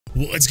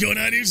What's going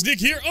on, it's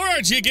Nick here,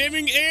 RG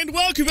Gaming, and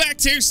welcome back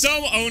to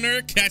Some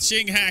Owner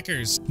Catching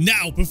Hackers.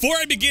 Now, before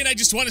I begin, I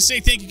just want to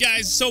say thank you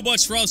guys so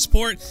much for all the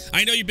support.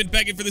 I know you've been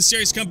begging for this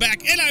series to come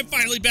back, and I'm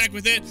finally back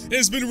with it. It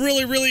has been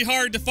really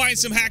hard to find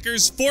some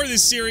hackers for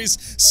this series,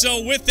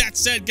 so with that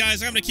said,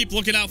 guys, I'm going to keep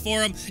looking out for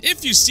them.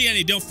 If you see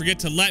any, don't forget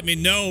to let me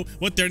know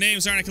what their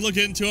names are, and I can look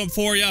into them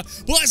for you.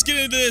 But let's get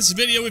into this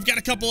video. We've got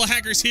a couple of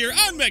hackers here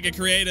on Mega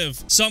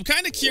Creative. So I'm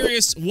kind of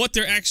curious what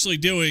they're actually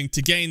doing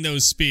to gain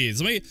those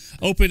speeds. Let me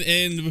open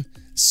in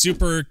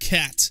Super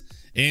Cat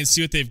and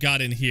see what they've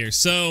got in here.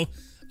 So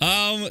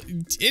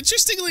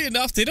interestingly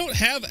enough, they don't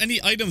have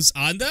any items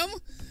on them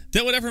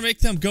that would ever make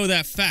them go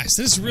that fast.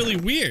 This is really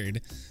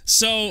weird.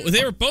 So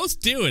they were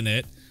both doing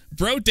it,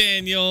 Bro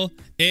Daniel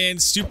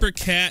and Super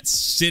Cat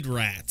Sid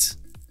Rat.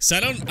 So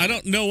I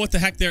don't know what the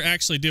heck they're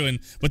actually doing,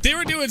 but they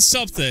were doing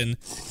something.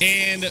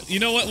 And you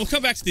know what, we'll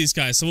come back to these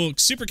guys. So we'll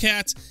Super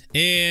Cat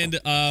and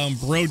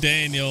Bro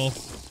Daniel,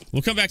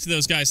 we'll come back to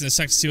those guys in a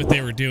second to see what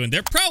they were doing.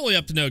 They're probably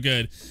up to no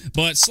good.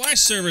 But slash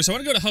servers, I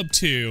want to go to hub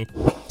 2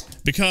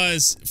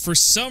 because for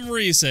some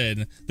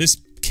reason this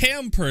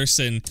cam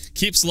person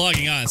keeps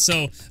logging on.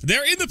 So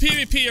they're in the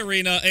PvP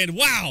arena and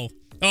wow.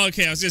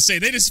 Okay, I was gonna say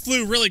they just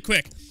flew really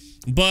quick,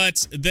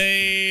 but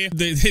they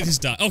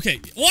just died. Okay,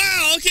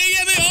 wow. Okay,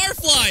 yeah, they are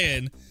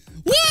flying.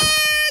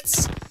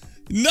 What?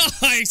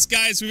 Nice,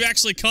 guys. We've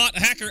actually caught a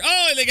hacker.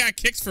 Oh, and they got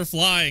kicked for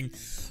flying.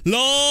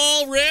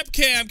 LOL, rip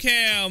Cam.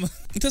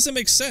 It doesn't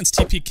make sense.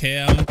 TP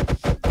Cam.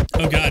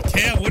 Oh god,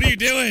 Cam, what are you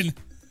doing?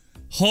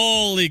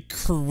 Holy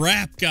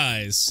crap,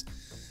 guys.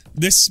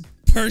 This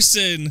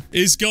person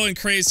is going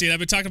crazy, and I've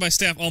been talking to my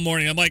staff all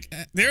morning. I'm like,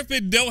 there have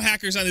been no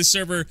hackers on this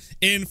server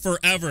in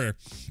forever.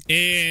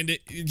 And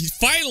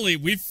finally,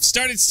 we've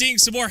started seeing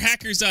some more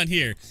hackers on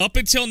here. Up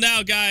until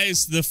now,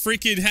 guys, the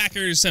freaking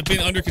hackers have been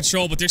under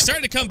control, but they're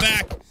starting to come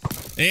back.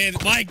 And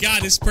my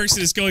god, this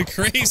person is going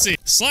crazy.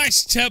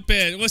 Slash temp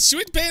ban. Well, should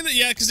we ban it?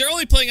 Yeah, because they're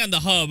only playing on the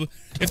hub.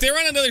 If they were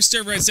on another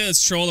server, I'd say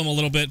let's troll them a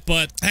little bit.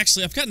 But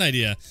actually, I've got an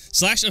idea.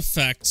 Slash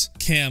effect,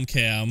 cam,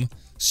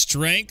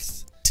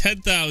 strength,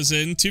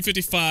 10,000,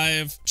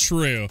 255,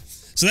 true.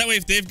 So that way,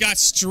 if they've got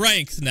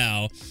strength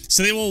now,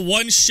 so they will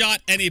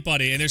one-shot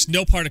anybody, and there's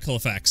no particle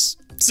effects.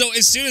 So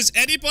as soon as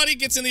anybody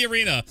gets in the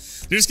arena,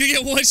 they're just gonna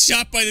get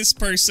one-shot by this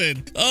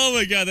person. Oh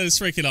my god, that is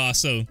freaking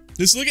awesome.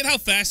 Just look at how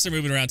fast they're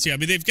moving around too. I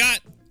mean, they've got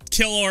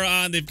kill aura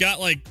on, they've got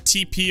like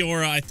TP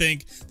aura, I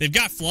think. They've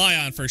got fly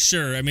on for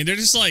sure. I mean, they're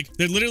just like,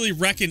 they're literally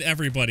wrecking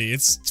everybody.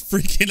 It's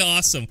freaking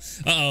awesome.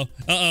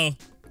 Uh-oh,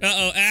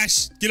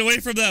 Ash, get away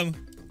from them.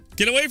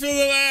 Get away from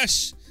them,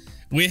 Ash.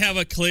 We have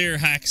a clear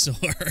hacksaw.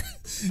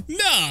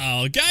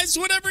 No, guys,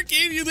 whatever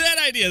gave you that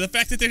idea? The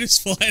fact that they're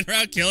just flying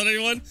around killing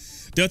anyone?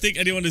 Don't think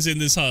anyone is in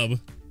this hub.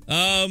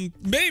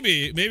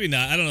 Maybe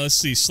not. I don't know. Let's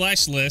see.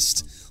 Slash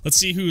list. Let's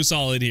see who's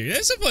all in here.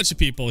 There's a bunch of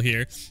people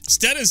here.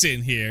 Stetta's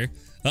in here.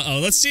 Uh-oh.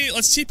 Let's see.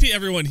 Let's TP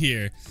everyone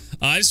here.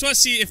 I just want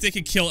to see if they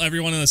can kill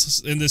everyone in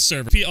this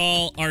server. TP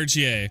all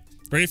RGA.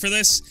 Ready for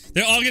this?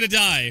 They're all gonna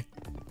die.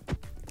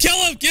 Kill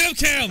him! Get him,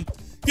 Cam!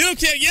 Get him,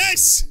 Cam!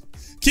 Yes!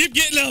 Keep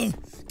getting him!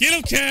 Get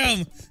him,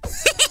 Cam!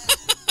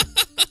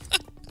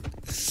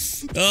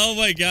 Oh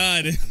my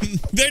god.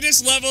 They're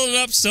just leveling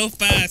up so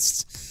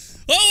fast.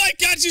 Oh my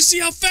god, did you see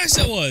how fast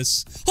it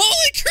was?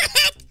 Holy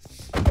crap!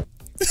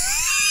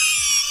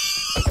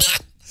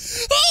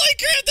 Holy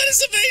crap, that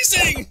is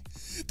amazing!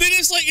 They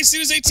just like, as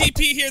soon as they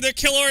TP here, their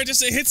kill aura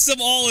just hits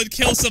them all and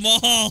kills them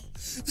all.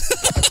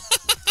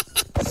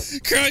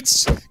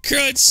 Crunch,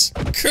 crunch,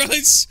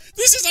 crunch.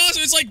 This is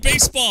awesome. It's like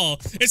baseball.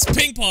 It's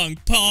ping pong.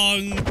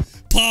 Pong,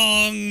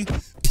 pong,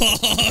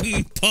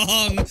 pong,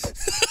 pong.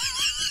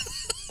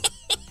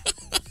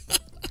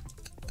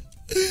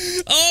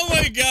 Oh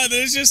my god, that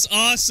is just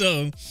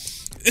awesome.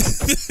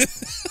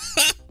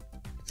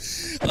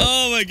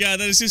 Oh my god,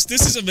 this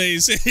is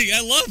amazing.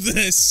 I love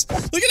this.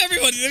 Look at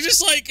everyone. They're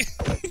just like,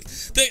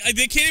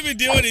 they can't even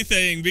do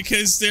anything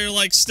because they're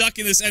like stuck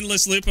in this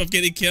endless loop of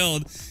getting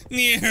killed.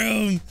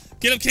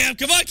 Get him, Cam.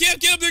 Come on, Cam,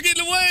 get him. They're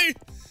getting away.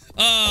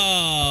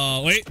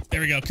 Oh, wait.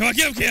 There we go. Come on,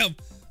 get him, Cam.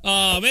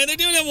 Oh, man, they're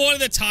doing it one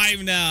at a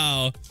time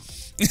now.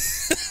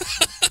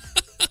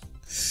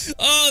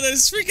 Oh, that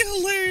is freaking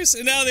hilarious.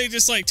 And now they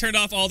just, like, turned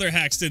off all their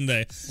hacks, didn't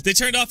they? They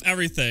turned off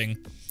everything.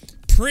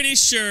 Pretty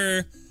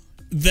sure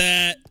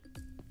that...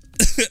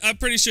 I'm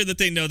pretty sure that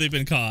they know they've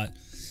been caught.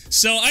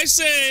 So I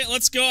say,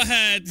 let's go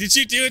ahead. Did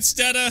you do it,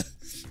 Stetta?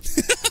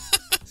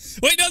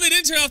 Wait, no, they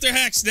didn't turn off their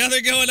hacks. Now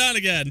they're going on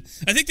again.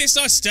 I think they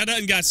saw Stetta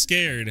and got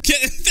scared. They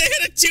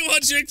had a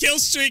 200 kill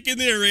streak in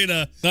the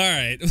arena. All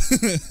right.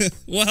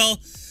 Well,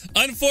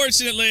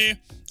 unfortunately,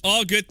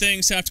 all good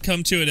things have to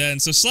come to an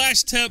end. So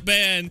slash temp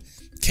ban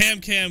Cam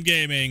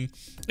Gaming.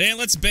 And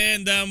let's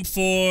ban them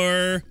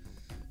for...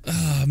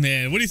 Oh,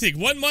 man. What do you think?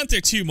 1 month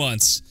or 2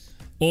 months?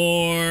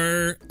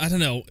 Or, I don't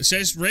know. Should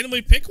I just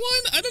randomly pick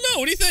one? I don't know.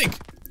 What do you think?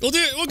 We'll do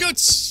it. We'll go...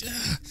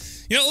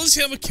 You know, let's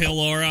hit them with kill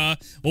aura.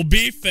 We'll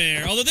be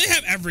fair. Although they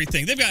have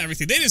everything. They've got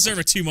everything. They deserve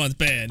a 2-month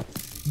ban.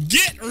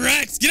 Get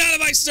wrecked! Get out of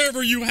my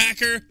server, you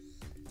hacker!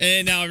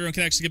 And now everyone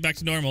can actually get back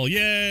to normal.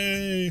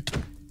 Yay!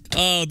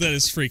 Oh, that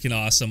is freaking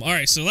awesome. All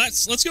right, so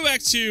let's go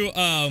back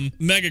to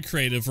Mega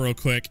Creative real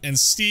quick and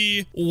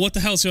see what the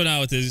hell's going on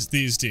with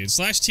these dudes.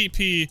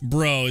 /TP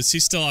bro, is he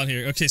still on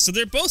here? Okay, so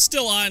they're both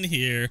still on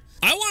here.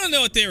 I want to know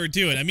what they were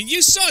doing. I mean,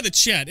 you saw the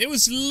chat. It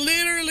was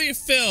literally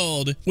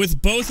filled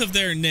with both of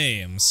their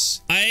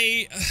names.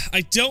 I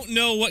don't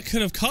know what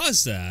could have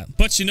caused that,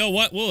 but you know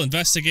what? We'll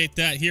investigate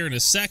that here in a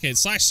second.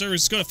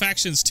 /servers, go to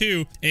factions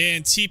 2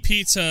 and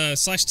TP to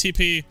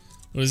 /TP.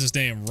 What is his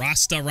name?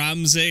 Rasta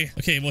Ramsey.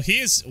 Okay, well, he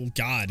is... Oh,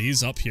 God,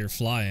 he's up here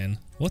flying.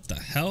 What the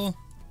hell?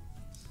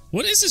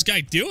 What is this guy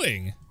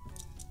doing?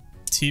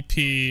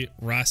 TP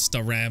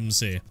Rasta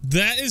Ramsey.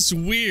 That is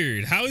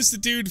weird. How is the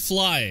dude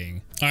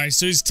flying? All right,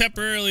 so he's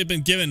temporarily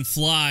been given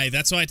fly.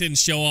 That's why it didn't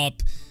show up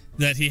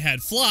that he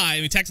had fly.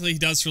 I mean, technically, he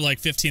does for like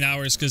 15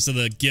 hours because of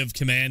the give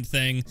command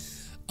thing.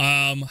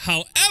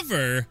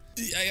 However,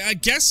 I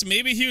guess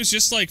maybe he was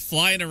just like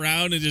flying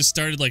around and just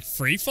started like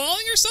free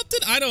falling or something.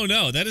 I don't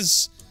know.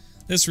 That's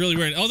really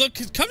weird. Although,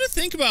 come to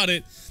think about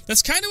it,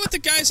 that's kind of what the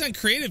guys on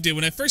Creative did.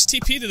 When I first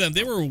TP'd to them,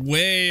 they were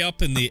way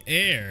up in the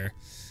air.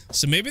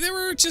 So maybe they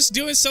were just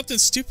doing something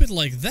stupid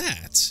like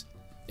that.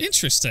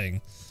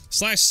 Interesting.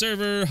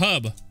 /server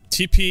hub.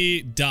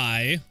 TP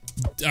die.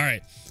 All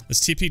right,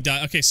 let's TP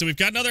die. Okay, so we've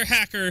got another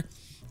hacker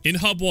in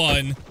hub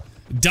 1.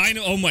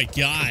 Dino. Oh my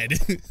God.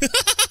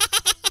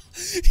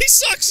 He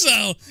sucks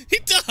though. He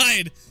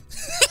died.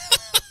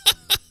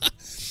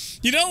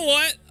 You know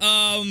what?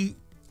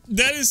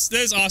 That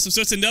is awesome.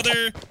 So it's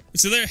another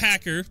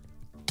hacker.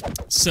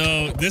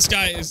 So this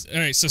guy is all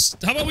right. So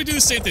how about we do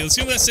the same thing? Let's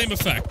give him that same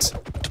effect.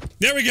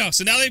 There we go.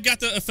 So now they've got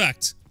the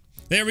effect.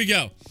 There we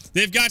go.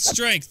 They've got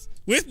strength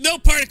with no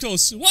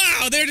particles.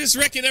 Wow, they're just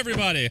wrecking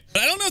everybody.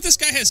 I don't know if this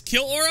guy has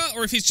kill aura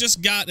or if he's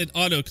just got an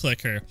auto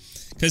clicker,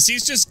 because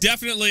he's just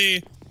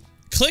definitely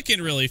clicking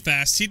really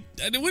fast. I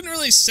wouldn't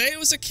really say it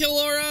was a kill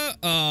aura.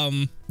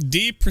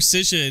 D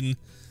precision.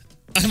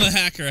 I'm a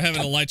hacker. I have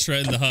an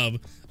elytra in the hub.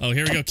 Oh,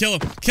 here we go. Kill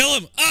him. Kill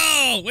him.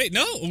 Oh, wait,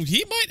 no.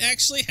 He might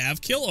actually have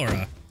kill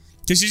aura.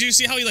 Because did you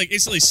see how he like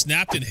instantly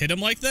snapped and hit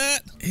him like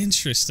that?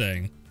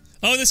 Interesting.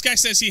 Oh, this guy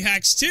says he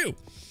hacks too.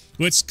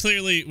 Which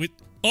clearly...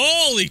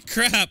 Holy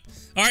crap.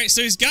 All right,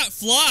 so he's got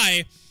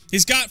fly.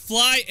 He's got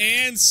fly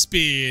and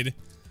speed.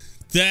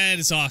 That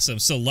is awesome.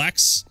 So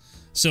Lex.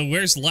 So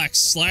where's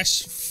Lex?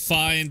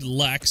 /find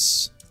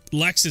Lex.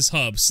 Lex is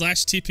hub.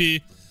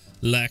 /TP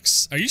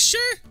Lex. Are you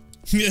sure?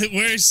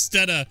 Where's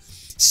Stetta?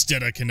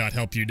 Stetta cannot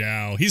help you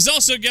now. He's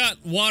also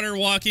got water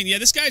walking. Yeah,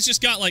 this guy's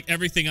just got like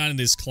everything on in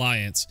his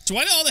clients. So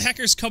why do all the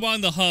hackers come on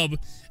the hub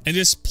and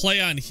just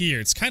play on here?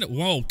 It's kind of,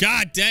 whoa,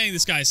 god dang,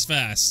 this guy's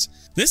fast.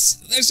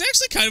 There's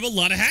actually kind of a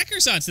lot of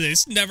hackers on today.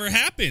 This never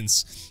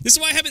happens. This is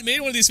why I haven't made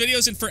one of these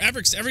videos in forever,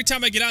 because every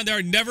time I get on, there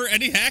are never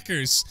any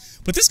hackers.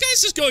 But this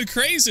guy's just going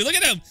crazy. Look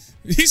at him.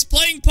 He's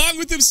playing Pong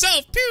with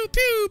himself. Pew,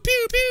 pew,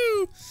 pew,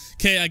 pew.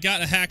 Okay, I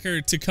got a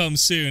hacker to come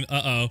soon.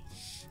 Uh-oh.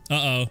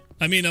 Uh-oh.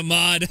 I mean a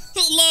mod.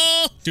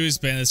 Lol. Do his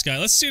ban this guy.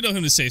 Let's pseudo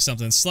him to say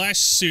something.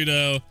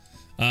 /pseudo.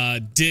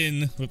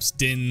 Din. Whoops,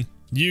 Din.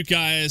 You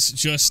guys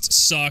just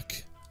suck.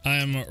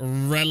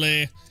 I'm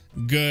really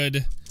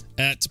good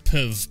at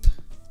PvP.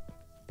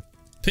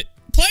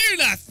 Player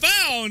not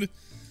found?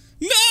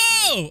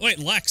 No! Wait,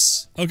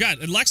 Lex. Oh god,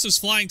 and Lex was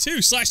flying too.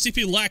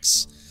 /TP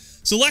Lex.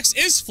 So Lex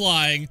is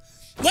flying.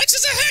 Lex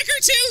is a hacker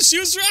too! She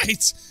was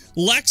right!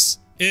 Lex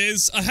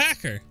is a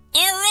hacker.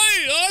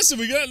 Alright, awesome,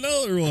 we got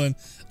another one.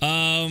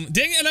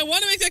 Dang it, and I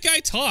want to make that guy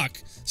talk.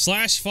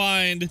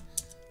 /find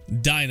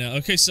Dyna.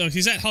 Okay, so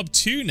he's at hub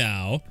 2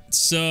 now.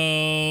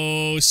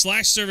 So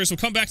 /servers, we'll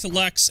come back to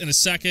Lex in a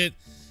second.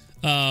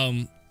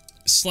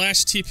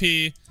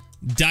 /TP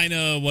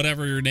Dyna,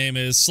 whatever your name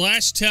is.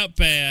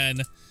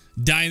 /tempban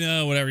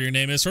Dyna, whatever your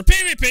name is, for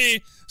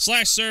PvP.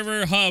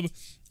 /server hub,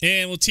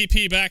 and we'll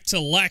TP back to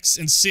Lex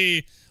and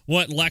see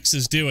what Lex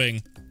is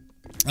doing.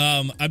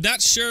 I'm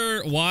not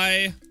sure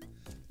why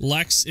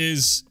Lex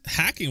is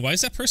hacking. Why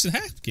is that person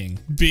hacking?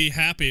 Be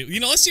happy. You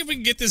know, let's see if we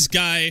can get this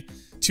guy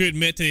to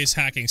admit that he's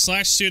hacking.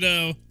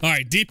 /pseudo. All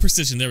right, deep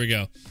precision. There we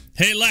go.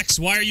 Hey, Lex,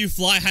 why are you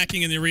fly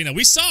hacking in the arena?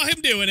 We saw him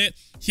doing it.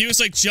 He was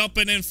like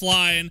jumping and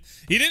flying.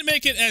 He didn't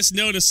make it as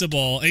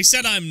noticeable. He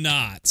said, I'm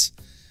not.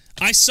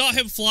 I saw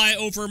him fly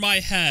over my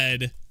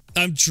head.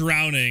 I'm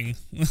drowning.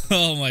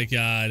 Oh my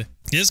god.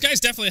 Yeah, this guy's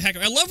definitely a hacker.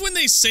 I love when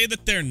they say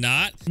that they're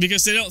not,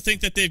 because they don't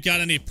think that they've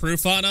got any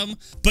proof on them.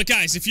 But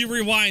guys, if you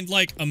rewind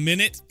like a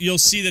minute, you'll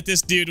see that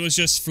this dude was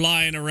just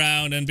flying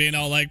around and being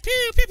all like,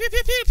 pew, pew, pew,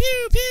 pew, pew,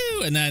 pew,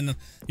 pew. And then,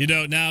 you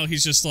know, now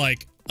he's just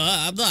like,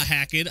 I'm not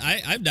hacking.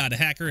 I'm not a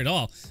hacker at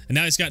all. And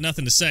now he's got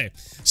nothing to say.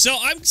 So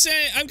I'm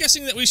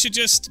guessing that we should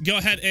just go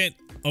ahead and,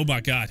 oh my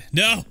god.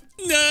 No.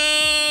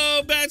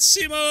 No,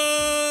 Batsimo!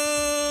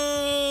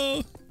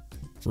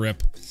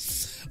 Rip.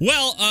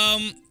 Well,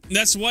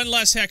 that's one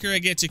less hacker I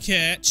get to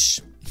catch.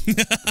 And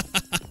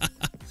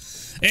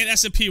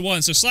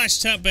SMP1. So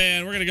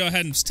 /tempban, we're gonna go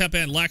ahead and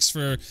tempban Lex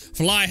for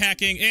fly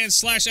hacking, and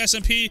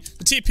 /SMP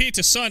the TP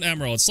to Sun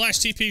Emerald.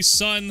 /TP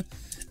Sun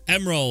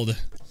Emerald.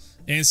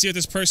 And see what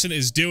this person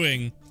is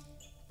doing.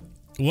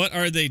 What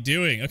are they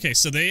doing? Okay,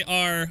 so they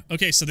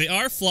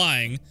are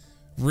flying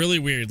really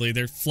weirdly.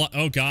 They're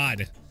oh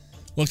god.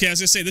 Okay, I was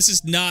gonna say, this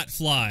is not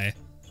fly.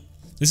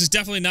 This is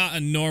definitely not a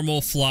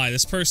normal fly.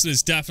 This person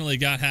has definitely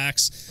got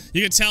hacks.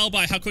 You can tell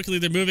by how quickly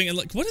they're moving. And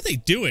like, what are they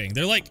doing?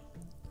 They're like,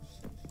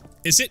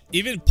 is it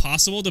even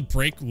possible to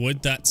break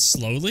wood that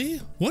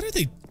slowly? What are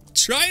they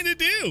trying to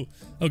do?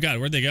 Oh god,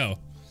 where'd they go?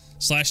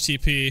 Slash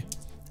TP,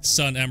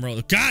 Sun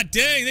Emerald. God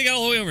dang, they got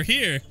all the way over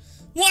here.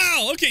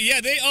 Wow, okay,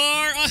 yeah, they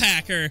are a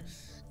hacker.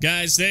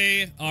 Guys,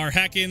 they are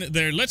hacking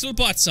their little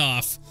butts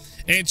off.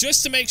 And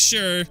just to make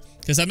sure,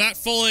 because I'm not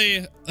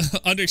fully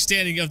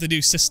understanding of the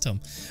new system,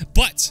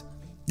 but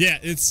yeah,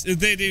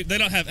 they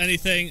don't have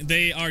anything.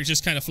 They are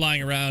just kind of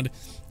flying around.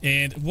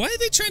 And why are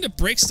they trying to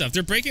break stuff?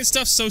 They're breaking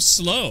stuff so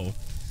slow.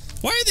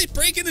 Why are they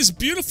breaking this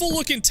beautiful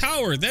looking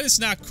tower? That is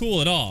not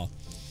cool at all.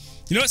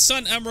 You know what,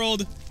 Sun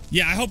Emerald?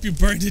 Yeah, I hope you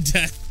burn to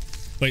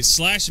death. Wait,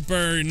 slash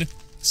burn,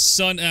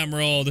 Sun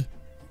Emerald,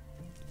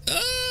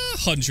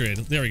 100.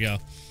 There we go.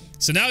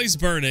 So now he's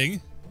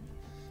burning.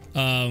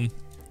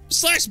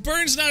 Slash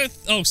burn's not a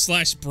oh,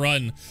 slash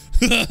brun.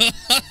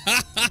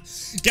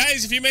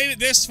 Guys, if you made it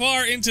this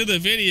far into the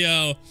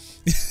video,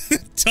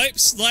 type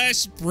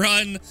slash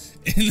brun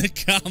in the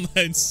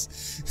comments.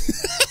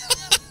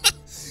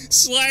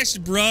 Slash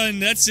brun,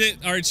 that's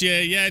it,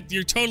 RJ. Yeah,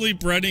 you're totally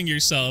brunning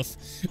yourself.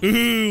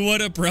 Ooh,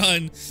 what a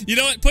brun. You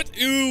know what?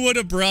 Put ooh, what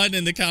a brun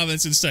in the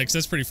comments instead, because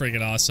that's pretty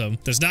freaking awesome.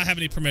 Does not have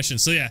any permission.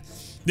 So yeah,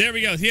 there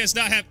we go. He does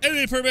not have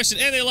any permission,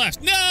 and they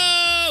left.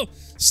 No!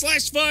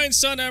 Slash fine,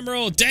 Sun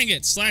Emerald. Dang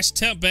it. Slash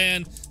temp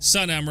ban,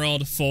 Sun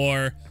Emerald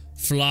for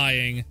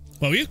flying.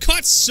 Well, we've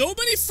caught so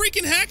many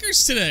freaking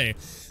hackers today.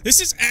 This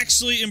is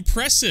actually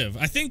impressive.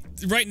 I think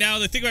right now,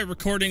 the thing about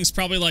recording is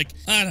probably like,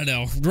 I don't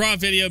know, raw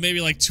video, maybe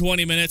like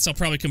 20 minutes. I'll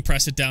probably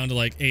compress it down to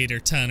like 8 or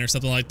 10 or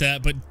something like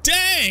that. But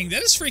dang,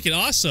 that is freaking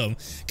awesome.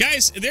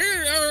 Guys,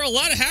 there are a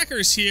lot of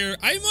hackers here.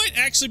 I might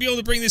actually be able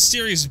to bring this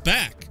series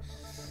back.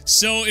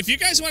 So if you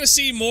guys want to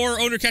see more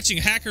owner catching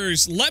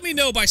hackers, let me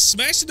know by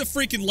smashing the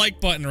freaking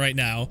like button right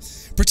now.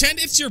 Pretend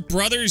it's your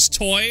brother's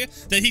toy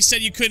that he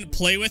said you couldn't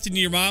play with, and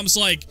your mom's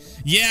like,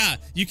 yeah,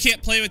 you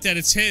can't play with that,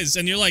 it's his.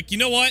 And you're like, you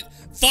know what?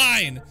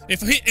 Fine.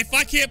 If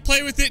I can't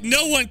play with it,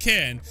 no one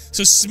can.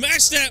 So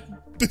smash the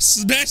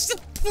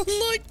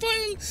like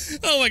button.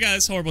 Oh my god,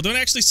 that's horrible. Don't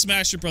actually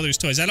smash your brother's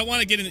toys. I don't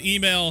want to get an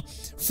email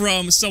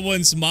from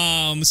someone's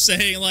mom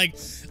saying like,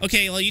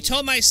 okay, well, you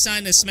told my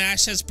son to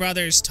smash his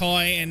brother's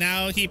toy and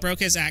now he broke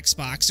his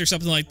Xbox or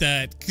something like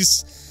that.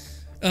 Because,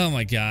 oh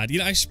my god, you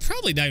know, I should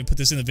probably not even put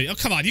this in the video. Oh,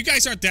 come on, you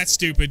guys aren't that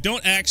stupid.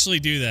 Don't actually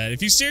do that.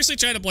 If you seriously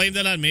try to blame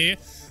that on me,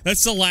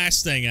 that's the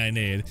last thing I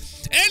need.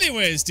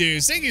 Anyways,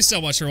 dudes, thank you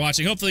so much for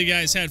watching. Hopefully you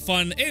guys had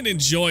fun and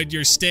enjoyed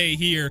your stay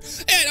here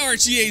at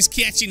RGA's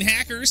Catching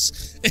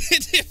Hackers.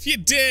 And if you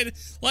did,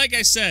 like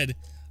I said,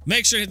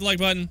 make sure to hit the like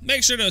button.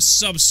 Make sure to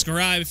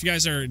subscribe if you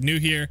guys are new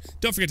here.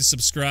 Don't forget to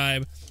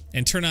subscribe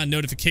and turn on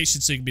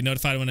notifications so you can be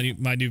notified when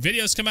my new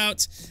videos come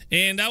out.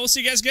 And I will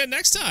see you guys again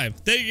next time.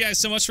 Thank you guys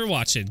so much for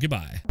watching.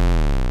 Goodbye.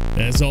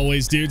 As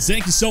always, dudes,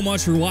 thank you so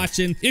much for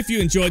watching. If you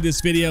enjoyed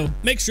this video,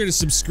 make sure to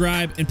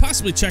subscribe and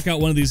possibly check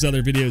out one of these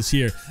other videos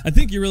here. I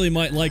think you really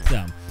might like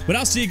them. But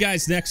I'll see you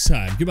guys next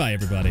time. Goodbye,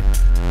 everybody.